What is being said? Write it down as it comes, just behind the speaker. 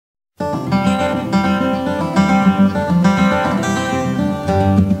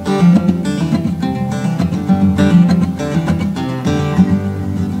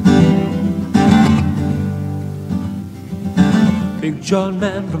Huge-jawed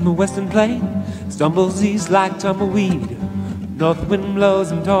man from the western plain stumbles east like tumbleweed. North wind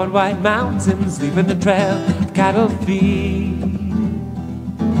blows him toward white mountains, leaving the trail of cattle feed.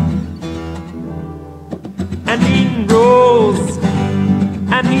 And he rolls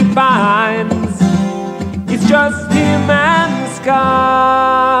and he finds it's just him and the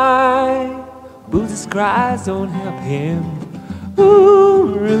sky. Buddhist cries don't help him.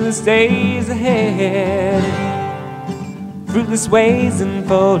 Ooh, realist days ahead. Fruitless ways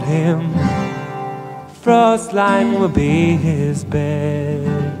enfold him. Frostline will be his bed.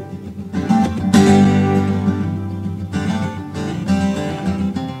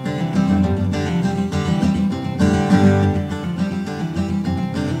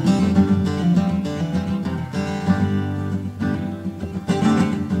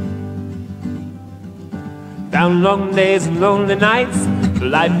 Down long days and lonely nights, the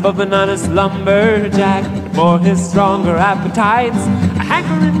life of an honest lumberjack. For his stronger appetites, a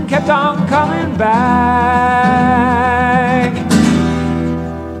hankering kept on coming back.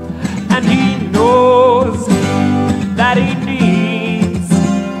 And he knows that he needs,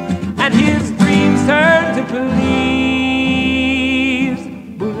 and his dreams turn to please.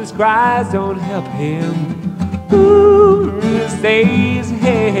 Buddha's cries don't help him. Ooh, stays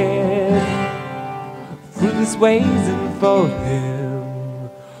ahead. Fruitless ways enfold him.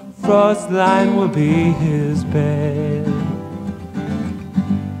 Frostline will be his bed.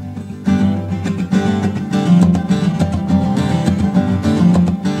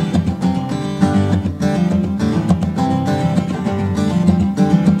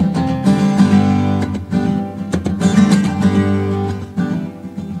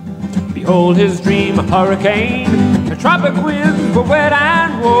 Behold his dream a hurricane. The tropic winds were wet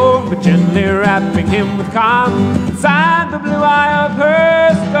and warm, but gently wrapping him with calm inside the blue eye of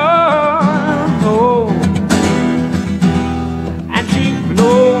her storm. Oh. And she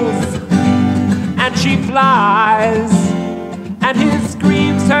blows and she flies, and his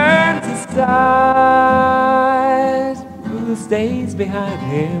screams turn to sighs. Fruitless days behind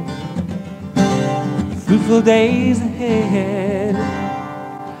him, fruitful days ahead.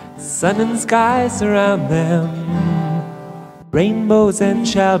 Sun and sky surround them, rainbows and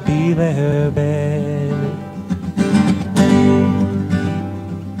shall be their bed.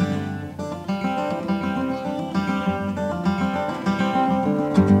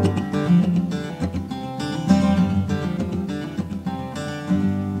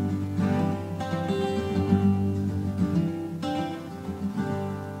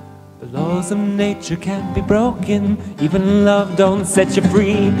 The laws of nature can't be broken, even love don't set you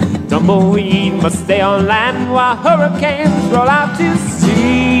free. Tumbleweed must stay on land while hurricanes roll out to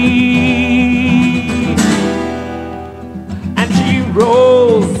sea. And she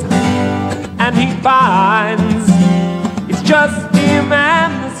rolls and he finds it's just him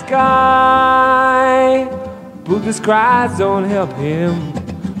and the sky. Buddha's cries don't help him.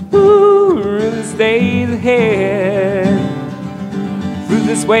 Ooh, really stays ahead.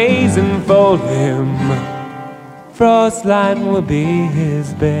 Fruitless ways enfold him. Frostline will be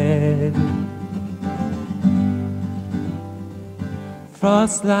his bed.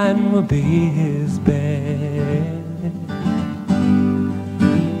 Frostline will be his bed.